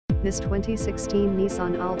This 2016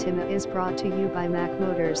 Nissan Altima is brought to you by Mac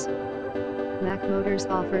Motors. Mac Motors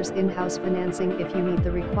offers in-house financing if you meet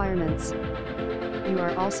the requirements. You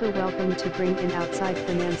are also welcome to bring in outside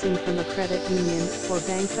financing from a credit union or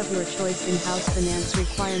bank of your choice. In-house finance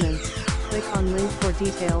requirements. Click on link for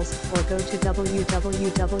details or go to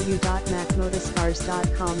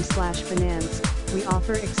www.macmotorscars.com/finance. We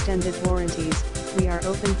offer extended warranties. We are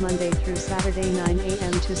open Monday through Saturday 9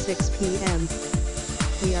 a.m. to 6 p.m.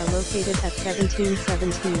 We are located at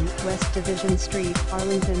 1717 West Division Street,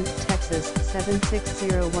 Arlington, Texas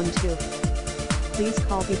 76012. Please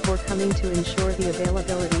call before coming to ensure the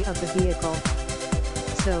availability of the vehicle.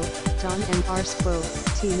 So, Don and our Squo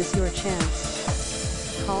team is your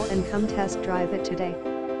chance. Call and come test drive it today.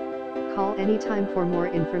 Call anytime for more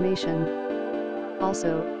information.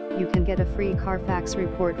 Also, you can get a free Carfax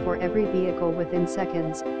report for every vehicle within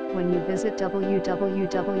seconds when you visit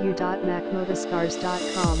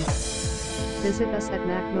www.macmotorscars.com. Visit us at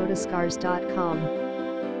macmotorscars.com.